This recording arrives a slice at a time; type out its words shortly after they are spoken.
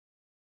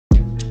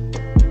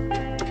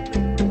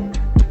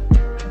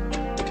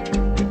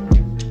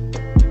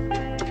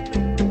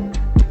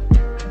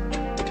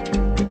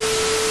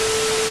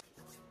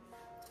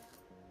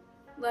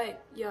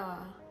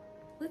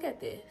at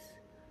this.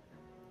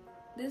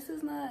 This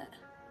is not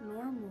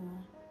normal.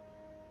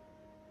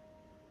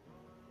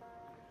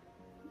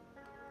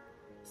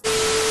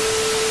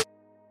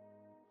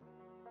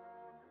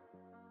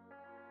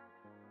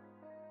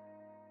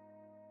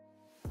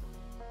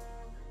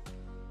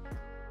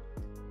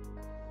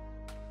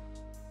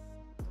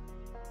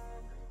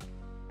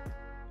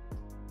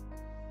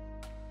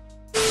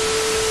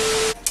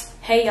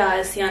 Hey y'all,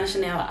 it's Tiana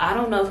Chanel. I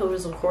don't know if it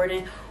was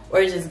recording or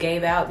it just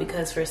gave out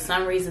because for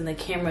some reason the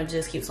camera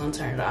just keeps on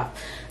turning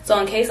off. So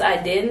in case I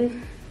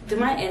didn't do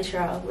my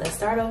intro, let's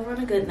start over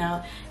on a good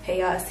note. Hey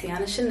y'all, it's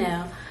Tiana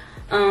Chanel.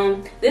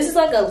 This is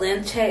like a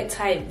length check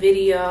type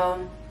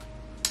video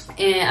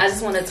and I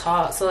just want to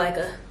talk. So like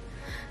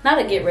not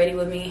a get ready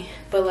with me,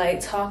 but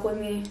like talk with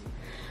me.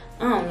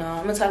 I don't know,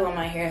 I'm gonna talk about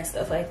my hair and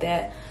stuff like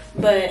that.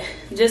 But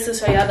just to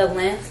show y'all the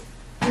length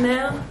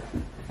now,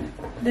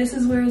 this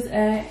is where it's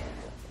at.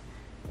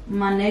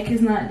 My neck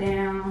is not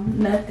down,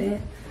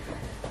 nothing.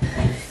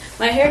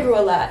 My hair grew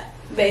a lot,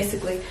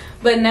 basically.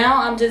 But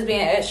now I'm just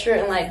being extra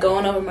and like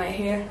going over my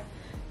hair.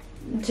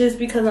 Just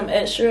because I'm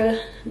extra,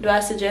 do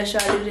I suggest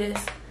y'all do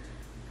this?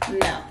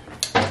 No.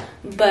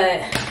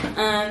 But,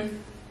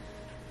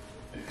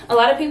 a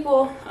lot of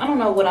people, I don't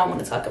know what I want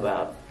to talk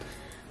about.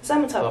 So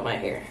I'm gonna talk about my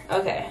hair.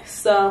 Okay,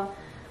 so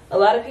a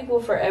lot of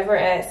people forever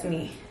ask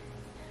me,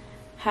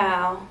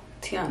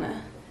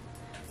 Tiana,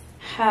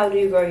 how do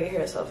you grow your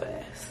hair so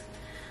fast?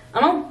 I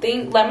don't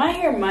think, like my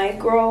hair might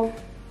grow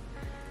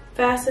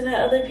faster than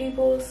other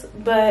people's,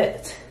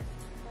 but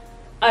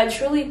I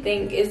truly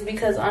think it's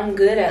because I'm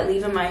good at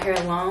leaving my hair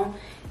long.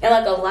 And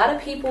like a lot of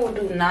people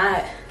do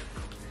not,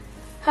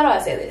 how do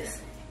I say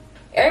this?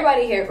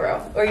 Everybody hair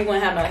grow, or you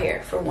won't have no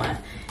hair for one.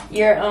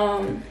 Your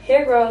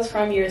hair grows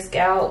from your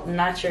scalp,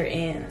 not your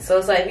ends. So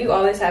it's like if you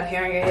always have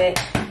hair on your head,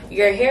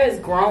 your hair is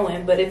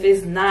growing, but if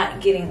it's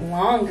not getting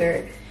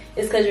longer,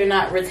 it's because you're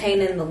not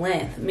retaining the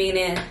length,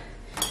 meaning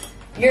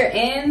your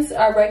ends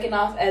are breaking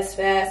off as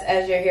fast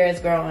as your hair is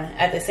growing,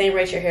 at the same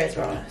rate your hair is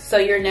growing. So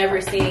you're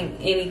never seeing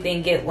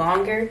anything get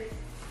longer,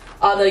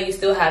 although you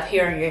still have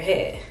hair on your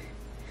head.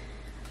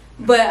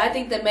 But I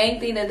think the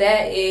main thing of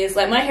that is,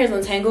 like my hair's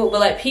untangled,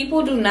 but like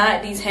people do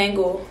not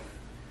detangle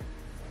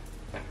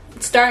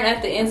starting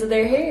at the ends of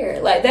their hair.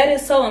 Like that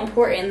is so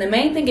important. The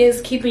main thing is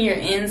keeping your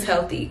ends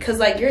healthy, because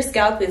like your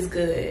scalp is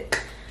good.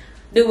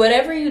 Do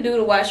whatever you do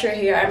to wash your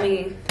hair. I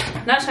mean,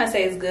 I'm not trying to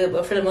say it's good,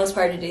 but for the most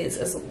part it is.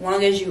 As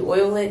long as you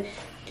oil it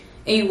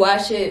and you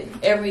wash it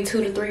every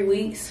 2 to 3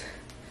 weeks.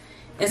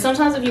 And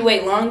sometimes if you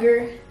wait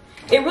longer,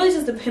 it really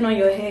just depends on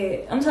your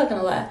head. I'm talking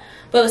a lot.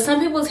 But some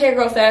people's hair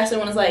grow faster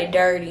when it's like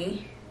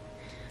dirty.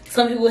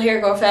 Some people's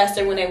hair grow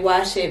faster when they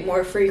wash it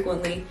more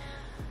frequently.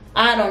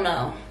 I don't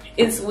know.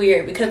 It's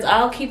weird because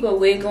I'll keep a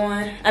wig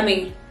on. I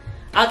mean,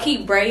 I'll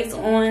keep braids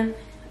on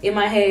in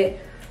my head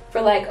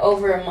for like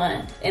over a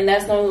month. And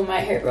that's normally when my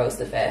hair grows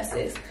the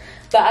fastest.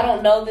 But I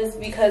don't know this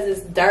because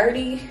it's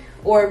dirty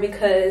or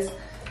because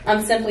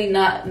I'm simply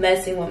not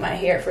messing with my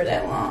hair for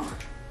that long.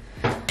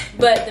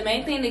 But the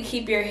main thing to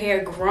keep your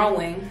hair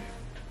growing,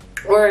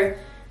 or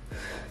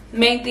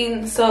main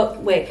thing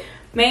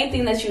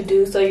that you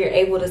do so you're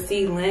able to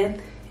see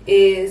length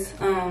is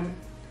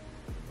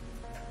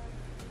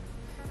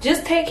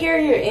just take care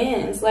of your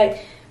ends.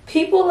 Like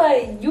people,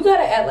 like you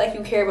gotta act like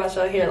you care about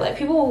your hair. Like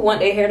people want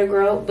their hair to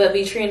grow but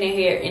be treating their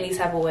hair any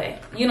type of way.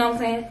 You know what I'm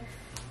saying?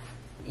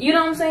 You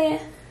know what I'm saying?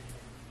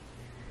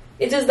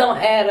 It just don't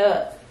add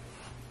up.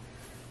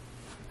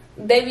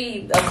 They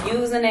be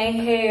abusing their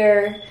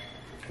hair,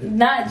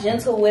 not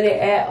gentle with it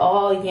at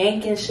all,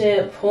 yanking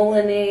shit,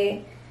 pulling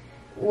it.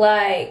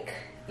 Like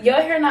your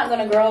hair not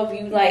gonna grow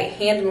if you like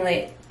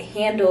handling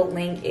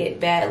it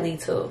badly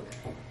too.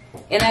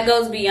 And that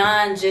goes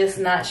beyond just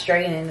not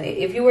straightening it.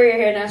 If you wear your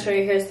hair natural,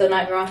 your hair is still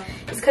not growing,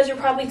 it's because you're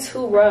probably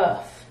too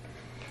rough.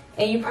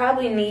 And you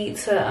probably need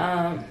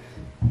to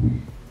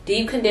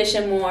deep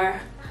condition more.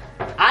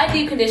 I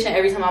deep condition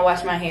every time I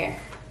wash my hair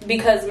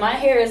because my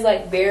hair is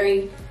like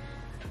very,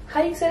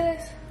 how do you say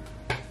this?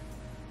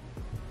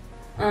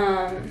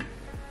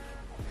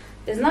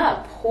 It's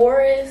not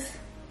porous.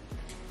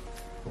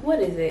 What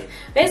is it?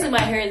 Basically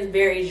my hair is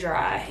very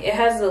dry. It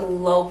has a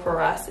low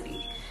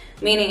porosity,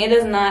 meaning it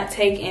does not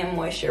take in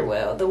moisture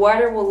well. The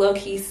water will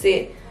low-key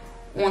sit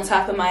on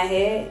top of my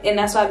head, and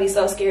that's why I be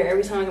so scared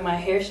every time I get my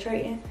hair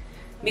straightened,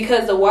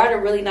 because the water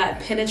really not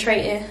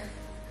penetrating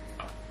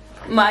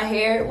my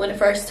hair when it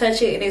first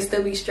touch it, and it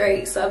still be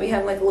straight. So I'll be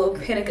having like a little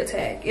panic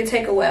attack. It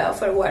take a while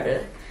for the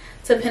water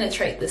to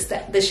penetrate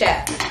the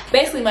shaft.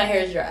 Basically my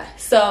hair is dry.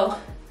 So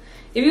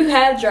if you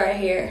have dry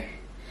hair,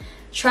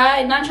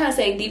 try, not trying to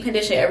say deep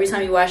condition every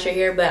time you wash your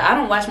hair, but I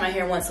don't wash my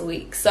hair once a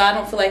week, so I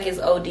don't feel like it's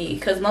OD,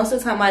 because most of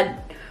the time I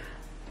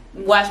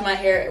wash my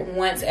hair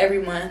once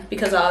every month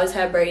because I always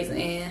have braids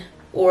in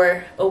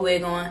or a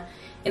wig on.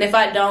 And if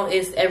I don't,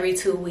 it's every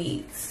 2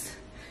 weeks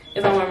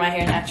if I'm wearing my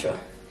hair natural.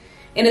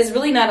 And it's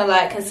really not a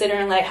lot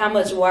considering like how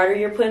much water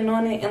you're putting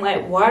on it. And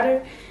like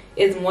water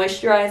is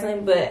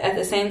moisturizing, but at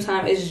the same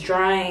time it's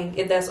drying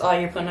if that's all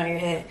you're putting on your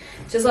head.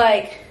 Just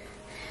like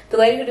the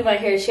lady who did my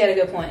hair, she had a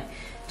good point.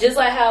 Just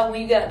like how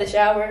when you got the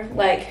shower,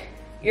 like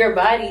your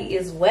body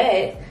is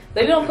wet,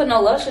 but if you don't put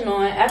no lotion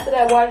on, after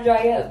that water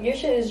dry up, your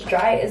shit is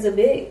dry as a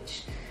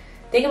bitch.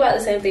 Think about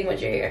the same thing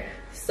with your hair.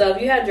 So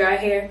if you have dry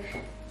hair,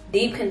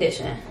 deep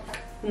condition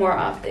more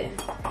often.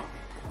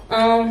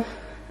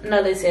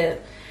 Another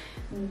tip.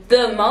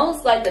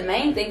 The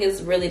main thing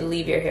is really to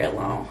leave your hair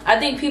alone. I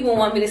think people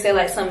want me to say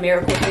like some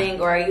miracle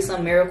thing, or I use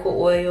some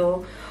miracle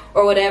oil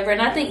or whatever.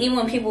 And I think even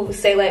when people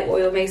say like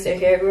oil makes their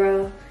hair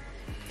grow,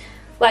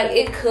 like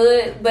it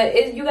could,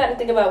 but you got to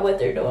think about what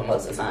they're doing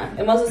most of the time.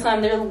 And most of the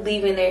time they're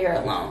leaving their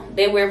hair alone.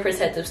 They wear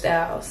protective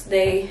styles.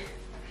 You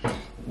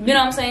know what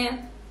I'm saying?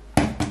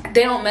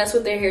 They don't mess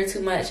with their hair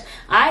too much.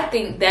 I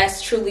think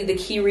that's truly the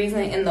key reason,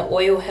 and the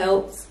oil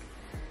helps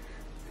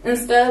and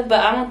stuff.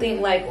 But I don't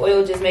think like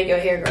oil just make your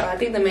hair grow. I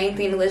think the main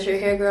thing to let your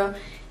hair grow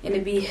and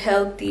to be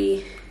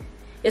healthy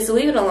is to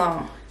leave it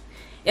alone.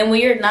 And when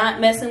you're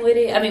not messing with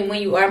it, I mean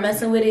when you are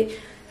messing with it,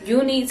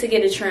 you need to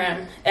get a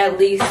trim at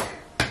least.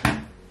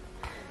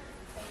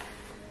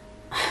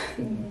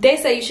 They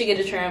say you should get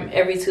a trim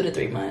every 2 to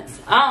 3 months.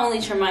 I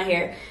only trim my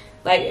hair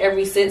like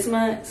every 6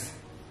 months.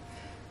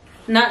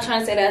 Not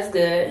trying to say that's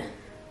good.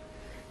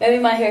 Maybe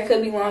my hair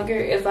could be longer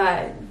if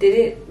I did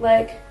it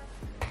like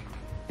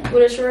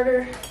with a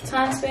shorter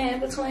time span in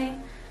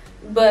between.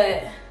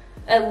 But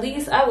at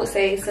least I would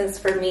say, since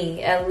for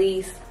me, at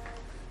least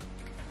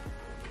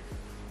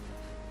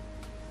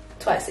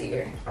twice a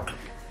year.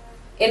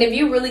 And if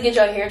you really get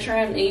your hair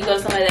trimmed and you go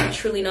to somebody that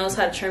truly knows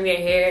how to trim your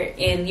hair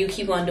and you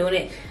keep on doing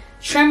it,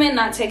 trimming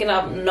not taking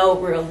off no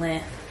real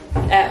length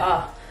at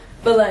all.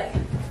 But like,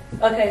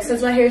 okay,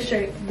 since my hair is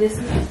straight, this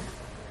is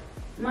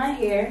my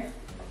hair.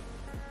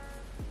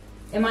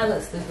 It might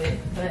look stupid,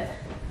 but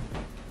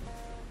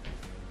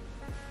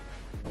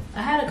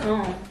I had a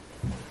comb.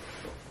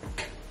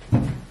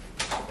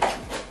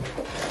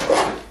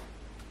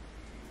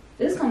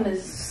 This comb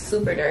is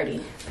super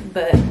dirty,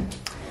 but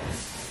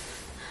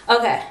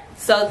okay.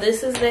 So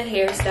this is the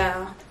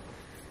hairstyle.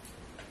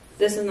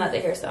 This is not the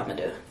hairstyle I'm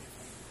gonna do.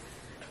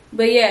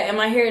 But yeah, and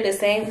my hair the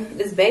same.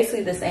 It's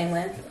basically the same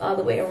length all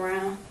the way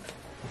around.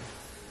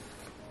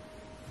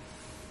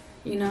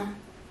 You know,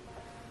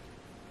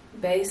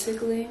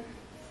 basically.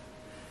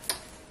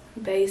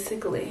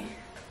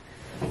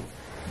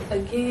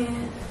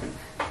 Again,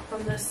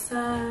 from the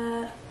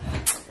side.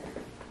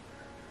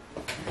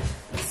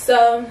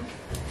 So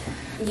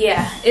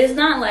yeah, it's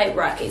not like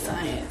rocket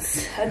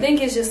science. I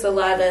think it's just a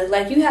lot of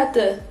like, you have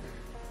to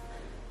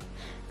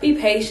be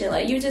patient.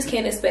 Like, you just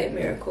can't expect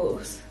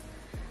miracles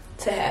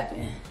to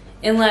happen.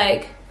 And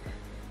like,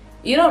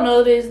 you don't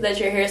notice that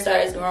your hair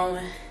starts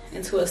growing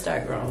until it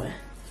starts growing.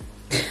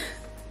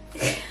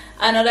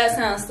 I know that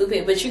sounds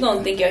stupid, but you're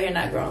gonna think your hair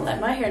not growing. Like,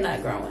 my hair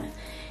not growing.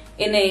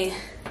 And then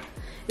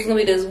it's gonna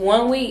be this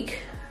 1 week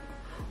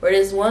or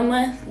this 1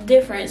 month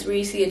difference where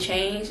you see a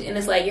change, and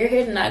it's like your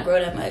hair did not grow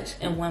that much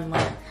in 1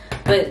 month.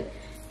 But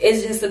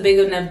it's just a big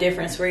enough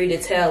difference for you to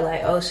tell,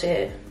 like, oh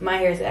shit, my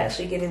hair is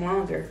actually getting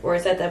longer. Or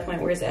it's at that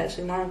point where it's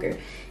actually longer,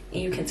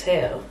 and you can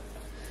tell.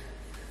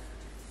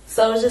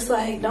 So it's just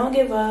like, don't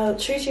give up.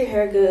 Treat your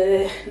hair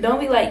good.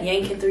 Don't be like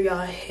yanking through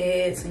y'all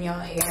heads and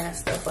y'all hair and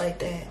stuff like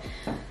that.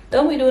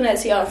 Don't be doing that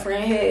to y'all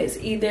friend heads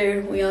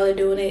either when y'all are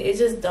doing it. It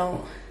just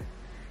don't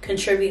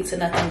contribute to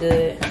nothing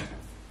good,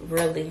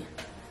 really.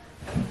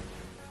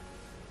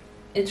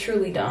 It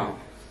truly don't.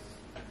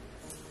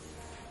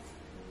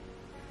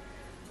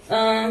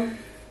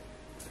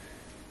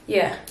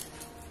 Yeah.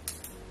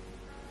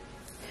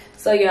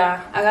 So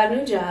y'all, I got a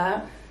new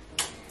job,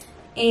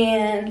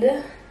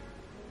 and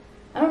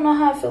I don't know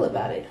how I feel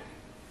about it.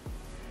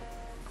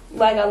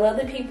 Like, I love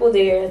the people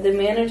there. The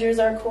managers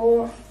are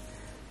cool.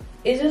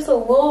 It's just a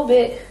little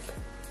bit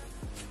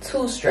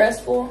too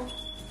stressful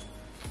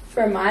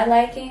for my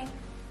liking.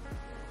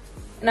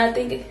 And I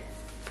think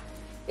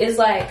it's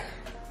like,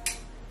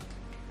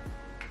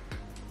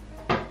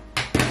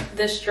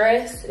 the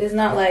stress is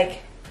not like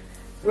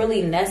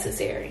really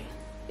necessary,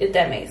 if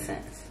that makes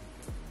sense.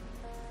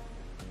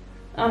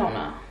 I don't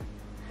know.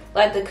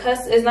 Like,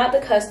 it's not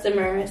the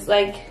customer. It's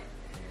like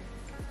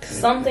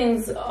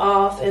something's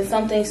off and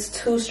something's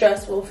too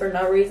stressful for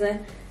no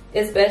reason.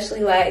 Especially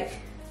like,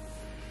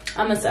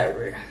 I'm a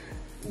server,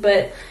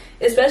 but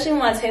especially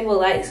when my table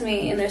likes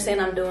me and they're saying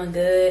I'm doing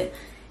good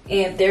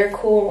and they're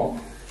cool,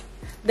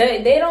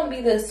 they don't be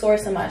the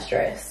source of my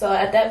stress. So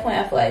at that point,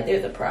 I feel like they're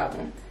the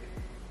problem.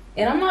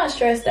 And I'm not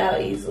stressed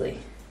out easily.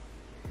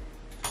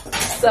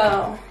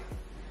 So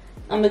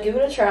I'm gonna give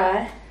it a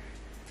try.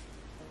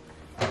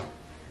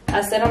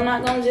 I said I'm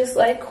not gonna just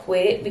like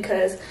quit,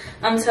 because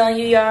I'm telling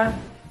you, y'all,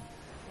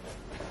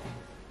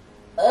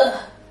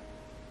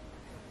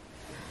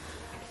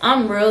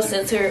 I'm real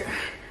centered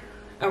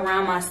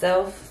around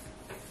myself.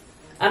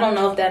 I don't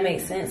know if that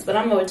makes sense, but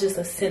I'm just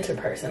a centered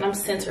person. I'm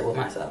centered with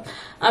myself.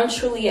 I'm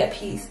truly at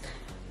peace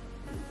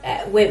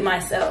with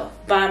myself,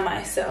 by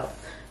myself.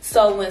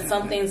 So when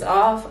something's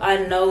off, I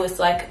know it's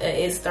like an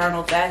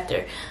external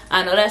factor.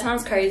 I know that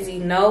sounds crazy.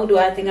 No, do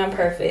I think I'm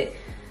perfect?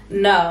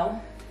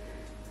 No.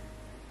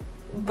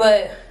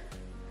 But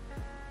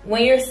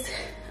when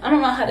I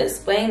don't know how to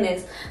explain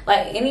this.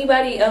 Like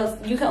anybody else,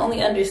 you can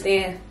only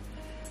understand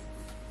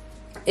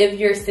if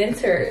you're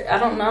centered. I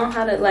don't know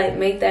how to like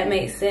make that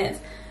make sense.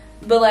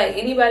 But like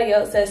anybody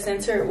else that's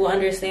centered will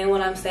understand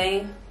what I'm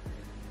saying.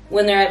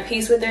 When they're at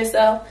peace with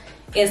themselves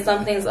and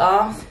something's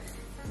off,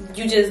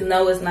 you just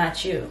know it's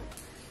not you.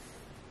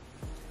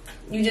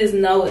 You just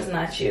know it's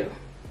not you.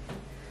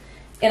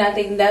 And I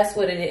think that's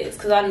what it is.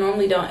 Because I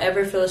normally don't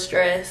ever feel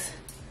stress.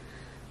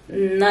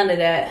 None of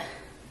that.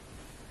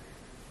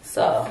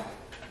 So,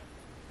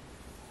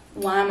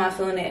 why am I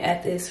feeling it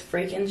at this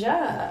freaking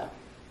job?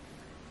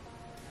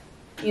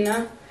 You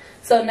know?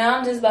 So now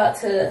I'm just about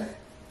to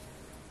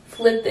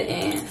flip the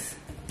ends.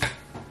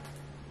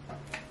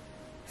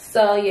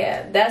 So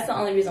yeah, that's the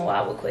only reason why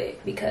I would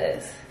quit.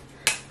 Because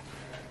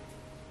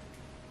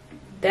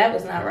that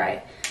was not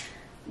right.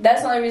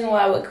 That's the only reason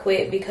why I would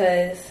quit,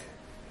 because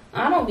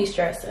I don't be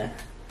stressing.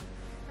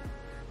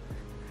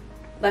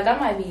 Like I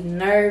might be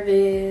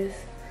nervous,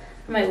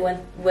 I might want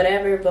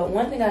whatever, but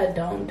one thing I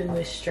don't do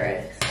is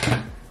stress.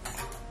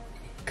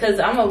 Cause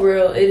I'm a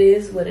real it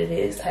is what it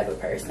is type of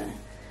person.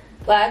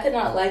 Like I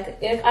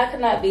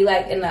could not be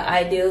like in the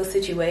ideal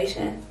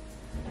situation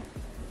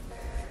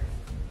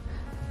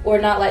or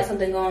not like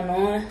something going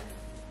on.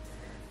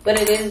 But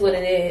it is what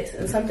it is.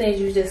 And some things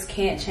you just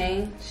can't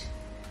change.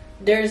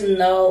 There's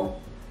no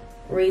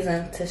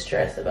reason to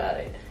stress about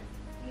it.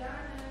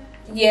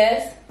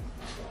 Yes?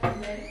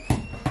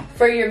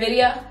 For your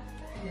video?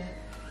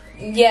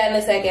 Yeah, in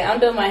a second. I'm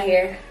doing my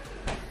hair.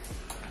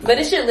 But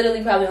it should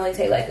literally probably only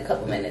take like a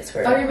couple minutes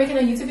for. Oh, you're making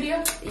a YouTube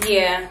video?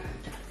 Yeah.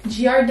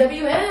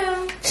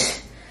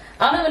 GRWM.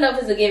 I don't even know if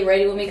it's a get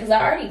ready with me because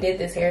I already did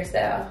this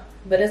hairstyle.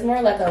 But it's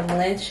more like a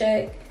blend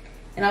check.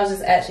 And I was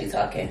just actually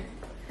talking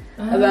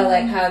about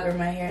like how I grew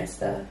my hair and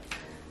stuff.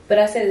 But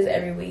I say this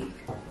every week.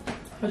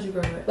 How'd you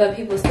grow it? But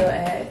people still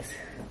ask.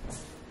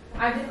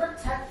 I did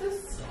protect the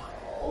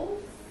style.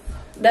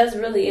 That's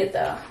really it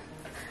though.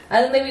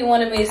 I think they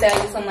wanted me to say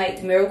I did some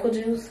like miracle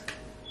juice.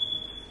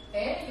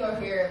 And your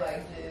hair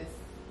like just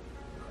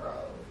grows.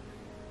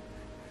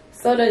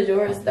 So does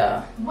yours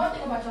though. One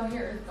thing about your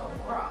hair is gonna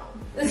grow.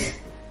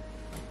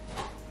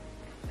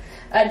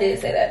 I did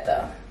say that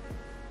though.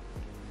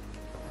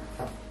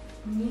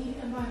 Me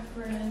and my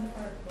friend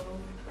are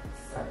both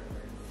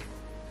surfers.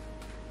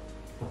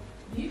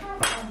 Do you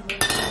have a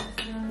lip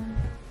liner?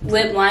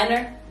 Lip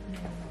liner?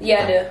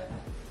 Yeah, I do.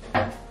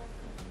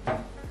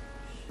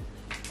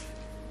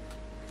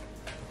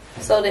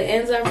 So the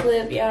ends are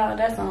flipped, y'all.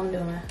 That's all I'm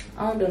doing.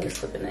 All I'm doing is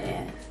flipping the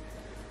ends.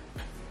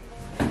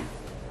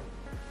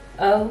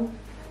 Oh,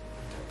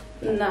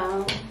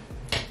 no.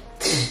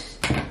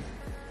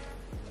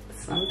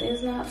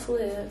 Something's not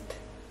flipped.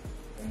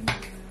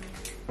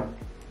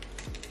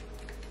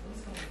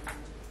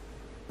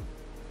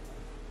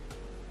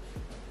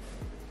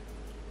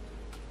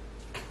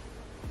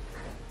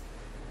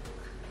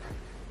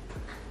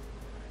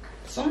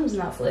 Something's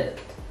not flipped,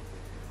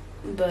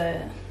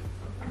 but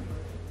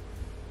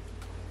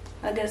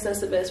I guess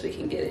that's the best we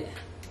can get it.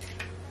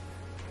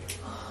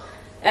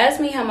 Ask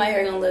me how my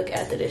hair gonna look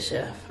after this,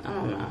 chef. I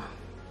don't know.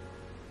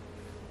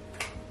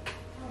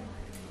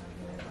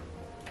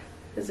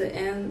 Is the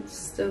end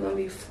still gonna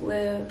be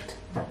flipped?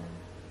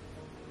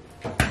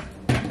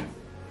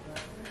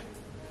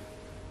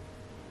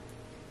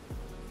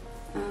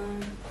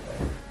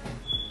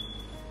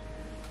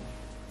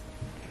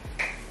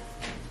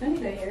 I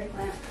need a hair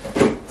clamp.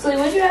 So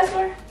what'd you ask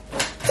for?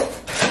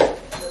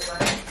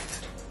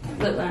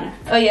 Lip liner.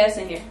 Oh yeah, it's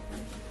in here.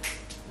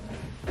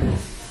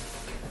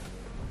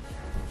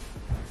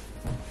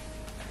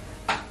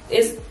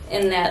 It's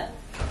in that.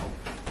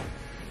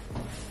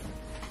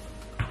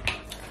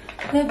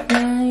 Lip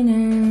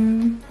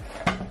liner.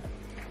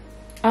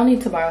 I'll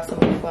need to borrow some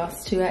lip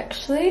gloss too,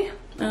 actually.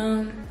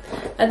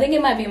 I think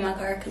it might be in my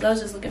car because I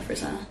was just looking for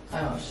some.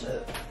 Oh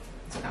shit.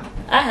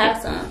 I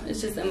have some.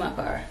 It's just in my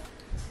car.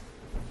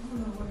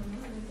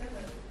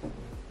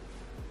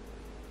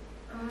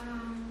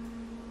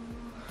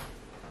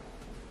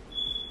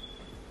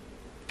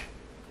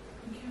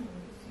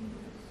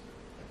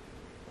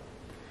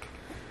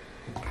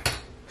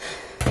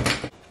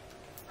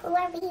 Who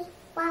are we?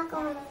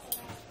 Walk-ons.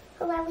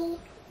 Who are we?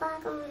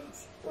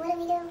 Walk-ons. What do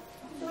we do?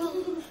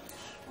 When?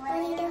 What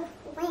do you do?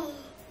 When?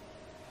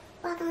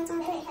 Walk-ons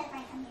on three.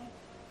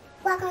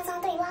 Walk-ons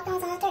on three.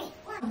 Walk-ons on three.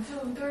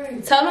 1, 2,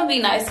 3. Tell them to be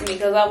nice to me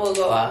because I will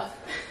go off.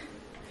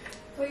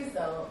 Please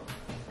don't.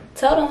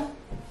 Tell them.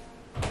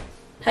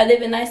 Have they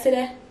been nice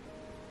today?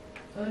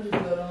 I just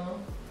put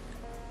on.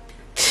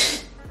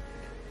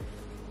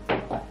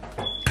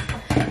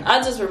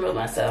 I'll just remove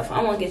myself.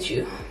 I won't get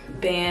you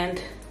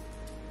banned.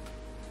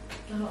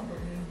 I don't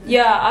believe it.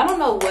 Yeah, I don't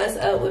know what's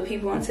up with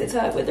people on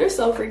TikTok, but they're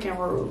so freaking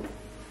rude.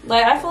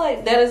 Like, I feel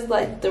like that is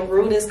like the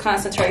rudest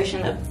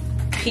concentration of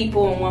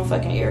people in one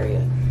fucking area.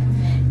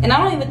 And I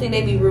don't even think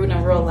they be rude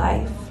in real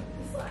life.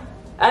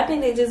 I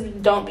think they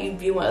just don't be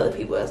viewing other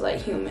people as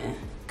like human.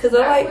 Cause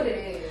they're like, That's what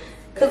it is.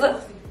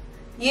 cause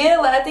yeah,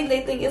 like I think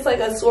they think it's like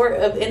a sort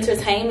of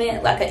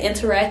entertainment, like an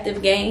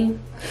interactive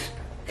game.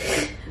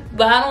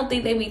 But I don't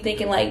think they be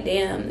thinking like,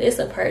 damn, it's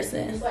a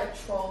person. It's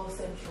like troll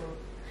central.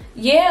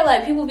 Yeah,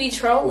 like people be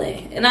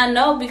trolling. And I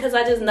know because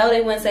I just know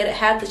they wouldn't say that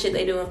half the shit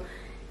they do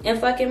in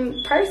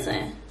fucking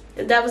person.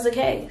 If that was the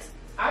case.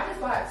 I just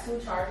bought 2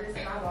 chargers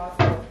and I lost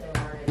both of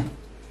them already.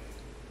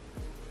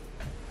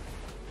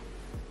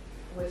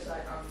 Which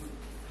like I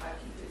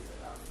keep this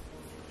about.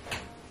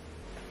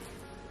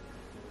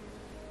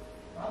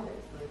 My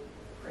lips look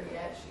pretty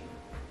ashy.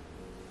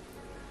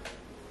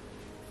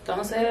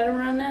 Don't say that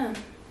around now.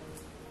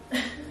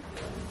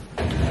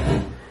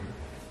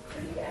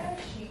 Pretty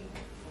ashy.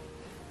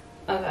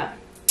 Okay.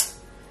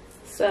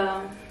 So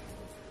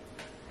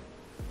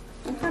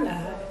I'm kinda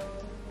hot.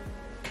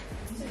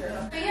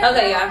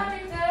 Okay, y'all.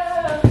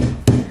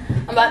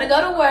 I'm about to go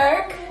to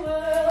work.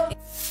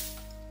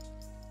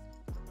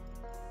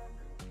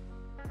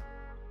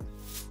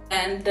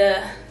 And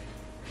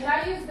can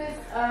I use this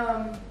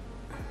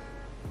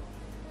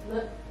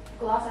lip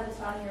gloss I just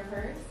found in your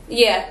purse?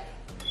 yeah.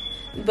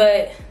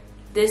 But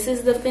this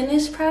is the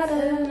finished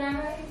product.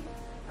 Tonight,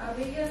 I'll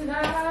be a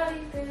naughty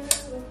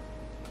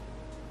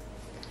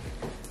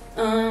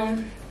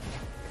girl.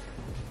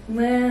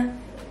 Man,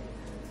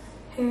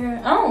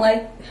 here I don't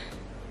like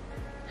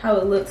how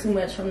it looks too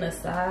much from the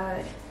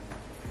side,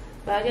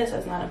 but I guess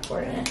that's not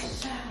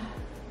important.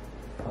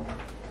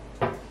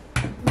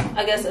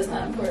 I guess that's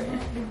not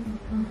important.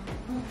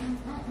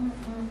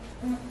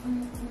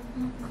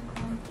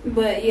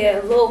 But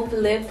yeah, little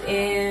lip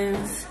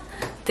ends,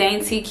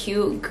 dainty,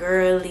 cute,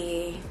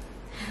 girly.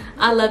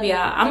 I love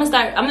y'all. I'm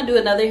gonna do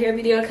another hair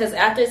video because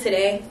after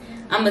today,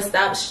 I'm gonna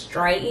stop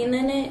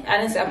straightening it. I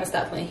didn't say I'm gonna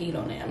stop putting heat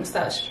on it. I'm gonna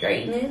stop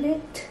straightening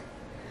it.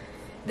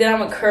 Then I'm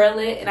gonna curl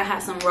it, and I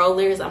have some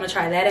rollers. I'm gonna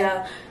try that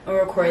out and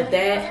record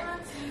that.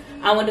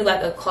 I'm gonna do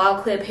like a claw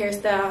clip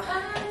hairstyle,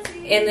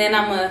 and then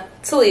I'm gonna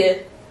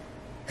Talia.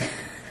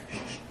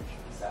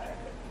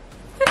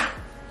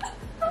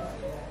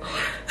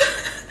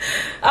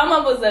 I'm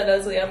almost done,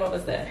 though, Talia. I'm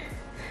almost done.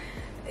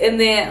 And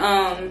then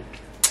I'm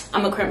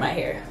gonna crimp my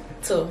hair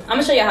too. I'm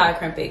gonna show you how I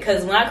crimp it,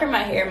 because when I crimp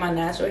my hair, my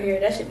natural hair,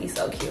 that should be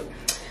so cute.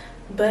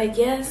 But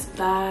yes,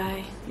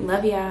 bye.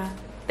 Love y'all.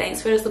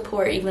 Thanks for the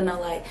support, even though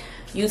like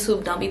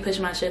YouTube don't be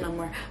pushing my shit no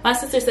more. My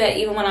sister said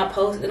even when I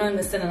post, it don't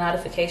even send a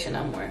notification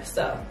no more.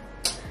 So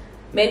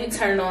maybe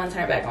turn it on,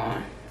 turn it back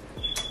on.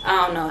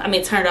 I don't know. I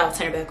mean, turn it off,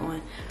 turn it back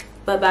on.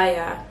 But bye,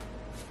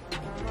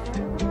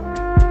 y'all.